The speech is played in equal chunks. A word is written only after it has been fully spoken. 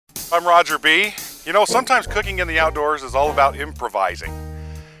I'm Roger B. You know, sometimes cooking in the outdoors is all about improvising.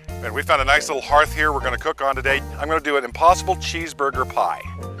 And we found a nice little hearth here we're going to cook on today. I'm going to do an impossible cheeseburger pie.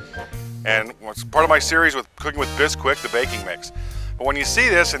 And it's part of my series with cooking with Bisquick, the baking mix. But when you see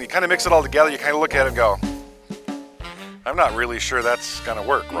this and you kind of mix it all together, you kind of look at it and go, I'm not really sure that's going to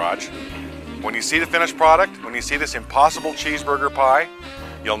work, Raj. When you see the finished product, when you see this impossible cheeseburger pie,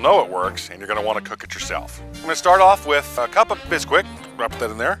 you'll know it works and you're going to want to cook it yourself. I'm going to start off with a cup of Bisquick, wrap that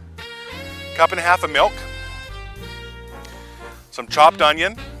in there, cup and a half of milk, some chopped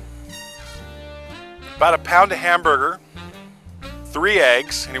onion, about a pound of hamburger, 3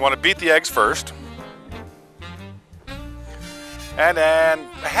 eggs, and you want to beat the eggs first, and then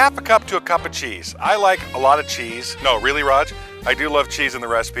a half a cup to a cup of cheese. I like a lot of cheese. No, really, Raj? I do love cheese in the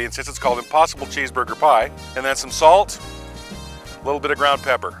recipe, and since it's called Impossible Cheeseburger Pie, and then some salt, a little bit of ground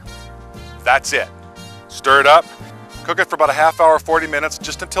pepper. That's it. Stir it up, cook it for about a half hour, 40 minutes,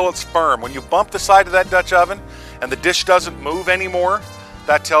 just until it's firm. When you bump the side of that Dutch oven and the dish doesn't move anymore,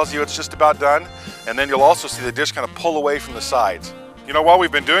 that tells you it's just about done. And then you'll also see the dish kind of pull away from the sides. You know, while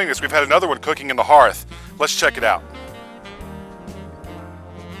we've been doing this, we've had another one cooking in the hearth. Let's check it out.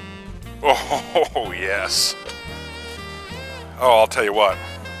 Oh, yes. Oh, I'll tell you what,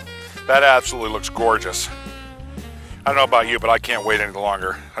 that absolutely looks gorgeous. I don't know about you, but I can't wait any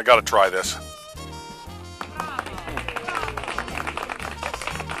longer. I gotta try this.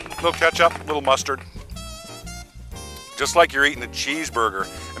 A little ketchup, a little mustard. Just like you're eating a cheeseburger.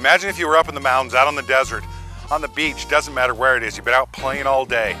 Imagine if you were up in the mountains, out on the desert, on the beach, doesn't matter where it is, you've been out playing all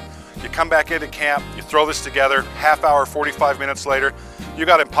day. You come back into camp, you throw this together, half hour, 45 minutes later, you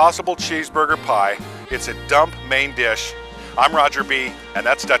got Impossible Cheeseburger Pie. It's a dump main dish. I'm Roger B, and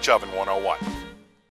that's Dutch Oven 101.